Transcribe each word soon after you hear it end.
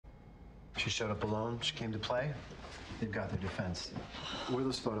She showed up alone. She came to play. They've got their defense. Where are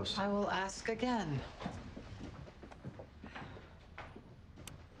those photos? I will ask again.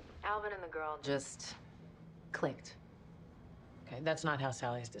 Alvin and the girl just clicked. Okay, that's not how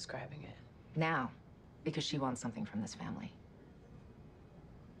Sally's describing it. Now, because she wants something from this family.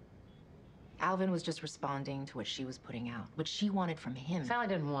 Alvin was just responding to what she was putting out, what she wanted from him. Sally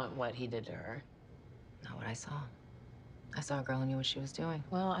didn't want what he did to her. Not what I saw. I saw a girl who knew what she was doing.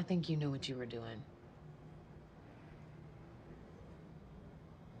 Well, I think you knew what you were doing.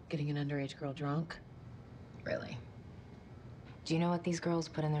 Getting an underage girl drunk? Really? Do you know what these girls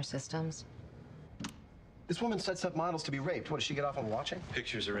put in their systems? This woman sets up models to be raped. What, does she get off on watching?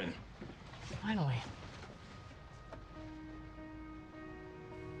 Pictures are in. Finally.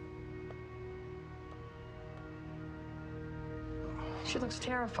 She looks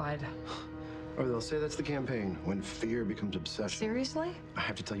terrified. Or they'll say that's the campaign, when fear becomes obsession. Seriously? I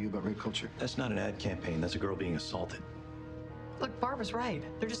have to tell you about rape culture. That's not an ad campaign. That's a girl being assaulted. Look, Barbara's right.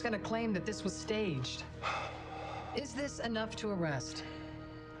 They're just gonna claim that this was staged. Is this enough to arrest?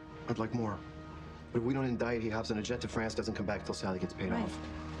 I'd like more. But if we don't indict, he hops on a jet to France, doesn't come back till Sally gets paid off.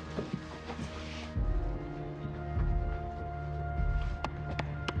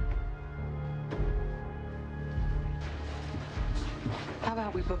 How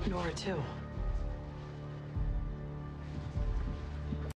about we book Nora, too?